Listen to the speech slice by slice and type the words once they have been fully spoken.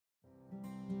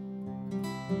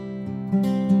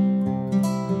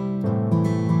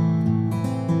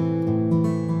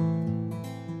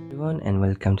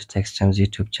welcome to TechStream's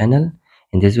YouTube channel.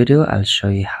 In this video, I'll show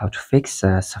you how to fix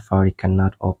Safari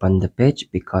cannot open the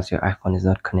page because your iPhone is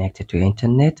not connected to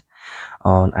internet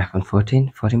on iPhone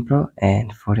 14, 14 Pro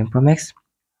and 14 Pro Max.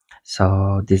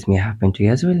 So this may happen to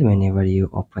you as well whenever you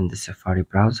open the Safari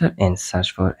browser and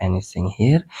search for anything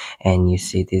here, and you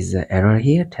see this error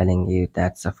here telling you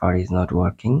that Safari is not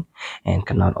working and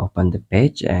cannot open the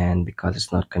page, and because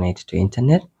it's not connected to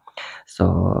internet.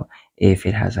 So if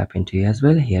it has happened to you as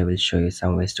well, here we'll show you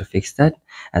some ways to fix that.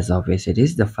 As obvious it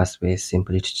is, the first way is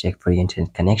simply to check for your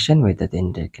internet connection, whether the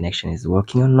internet connection is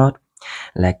working or not.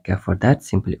 For that,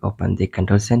 simply open the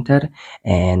control center,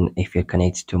 and if you're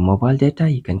connected to mobile data,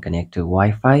 you can connect to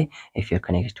Wi-Fi. If you're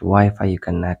connected to Wi-Fi, you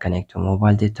can connect to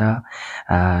mobile data,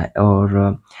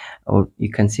 or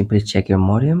you can simply check your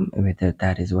modem whether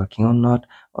that is working or not,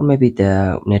 or maybe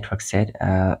the network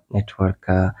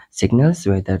signals,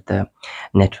 whether the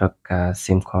network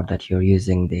SIM card that you're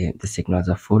using, the signals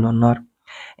are full or not.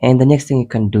 And the next thing you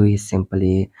can do is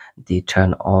simply the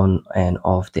turn on and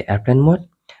off the airplane mode.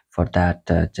 For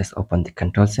that, just open the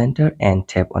control center and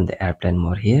tap on the airplane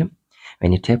mode here.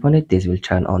 When you tap on it, this will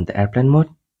turn on the airplane mode,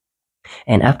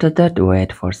 and after that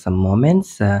wait for some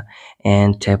moments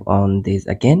and tap on this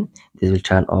again. This will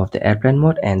turn off the airplane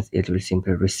mode, and it will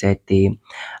simply reset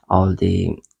all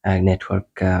the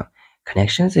network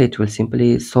connections. It will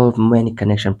simply solve many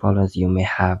connection problems you may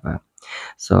have.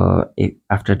 So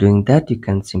after doing that, you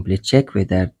can simply check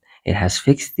whether it has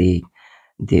fixed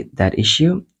that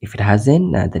issue. If it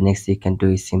hasn't, the next thing you can do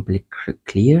is simply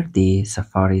clear the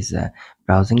Safari's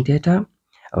browsing data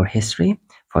or history.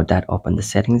 For that, open the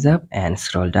settings app and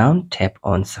scroll down, tap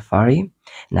on Safari.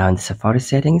 Now in the Safari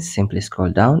settings, simply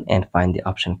scroll down and find the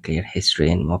option clear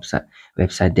history and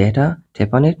website data.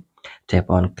 Tap on it, tap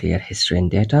on clear history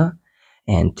and data,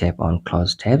 and tap on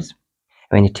close tabs.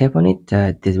 When you tap on it,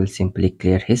 this will simply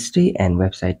clear history and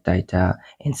website data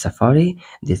in Safari.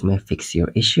 This may fix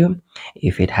your issue.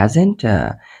 If it hasn't,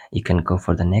 you can go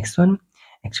for the next one.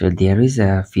 Actually, there is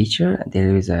a feature,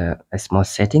 there is a small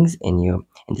settings in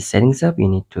the settings app. You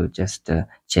need to just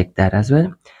check that as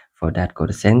well. For that, go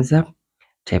to settings app,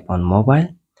 tap on mobile.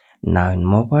 Now in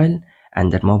mobile,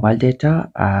 under mobile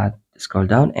data, scroll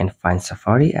down and find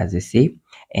Safari as you see,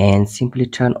 and simply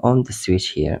turn on the switch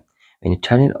here. When you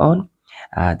turn it on,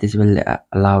 this will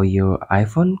allow your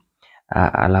iPhone,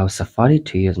 allow Safari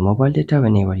to use mobile data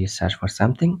whenever you search for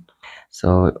something.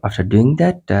 So after doing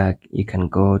that, you can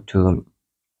go to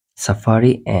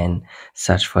Safari and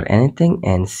search for anything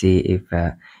and see if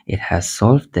it has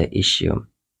solved the issue.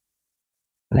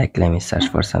 Let me search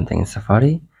for something in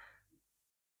Safari.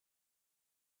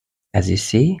 As you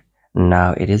see,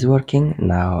 now it is working.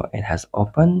 Now it has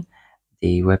opened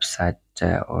the website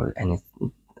or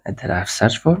anything that I've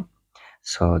searched for.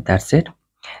 So that's it.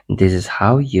 This is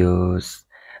how you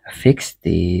fix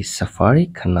the Safari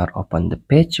cannot open the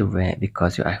page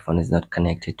because your iPhone is not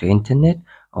connected to internet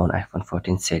on iPhone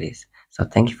 14 series. So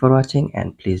thank you for watching,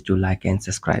 and please do like and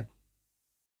subscribe.